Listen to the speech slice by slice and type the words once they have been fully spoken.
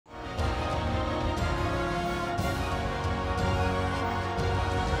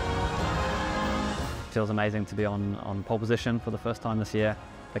feels amazing to be on pole position for the first time this year.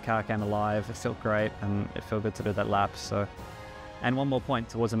 The car came alive, it felt great, and it felt good to do that lap. So, and one more point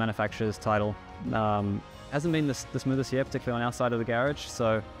towards the manufacturer's title. Hasn't been the smoothest year, particularly on our side of the garage,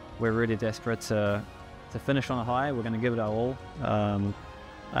 so we're really desperate to finish on a high. We're going to give it our all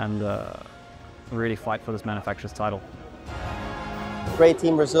and really fight for this manufacturer's title. Great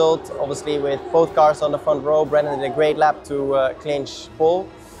team result, obviously with both cars on the front row. Brendon did a great lap to clinch pole,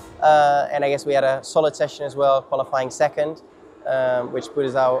 and I guess we had a solid session as well, qualifying second, which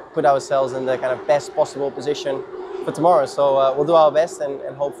put ourselves in the kind of best possible position for tomorrow. So we'll do our best, and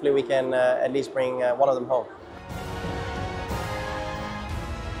hopefully we can at least bring one of them home.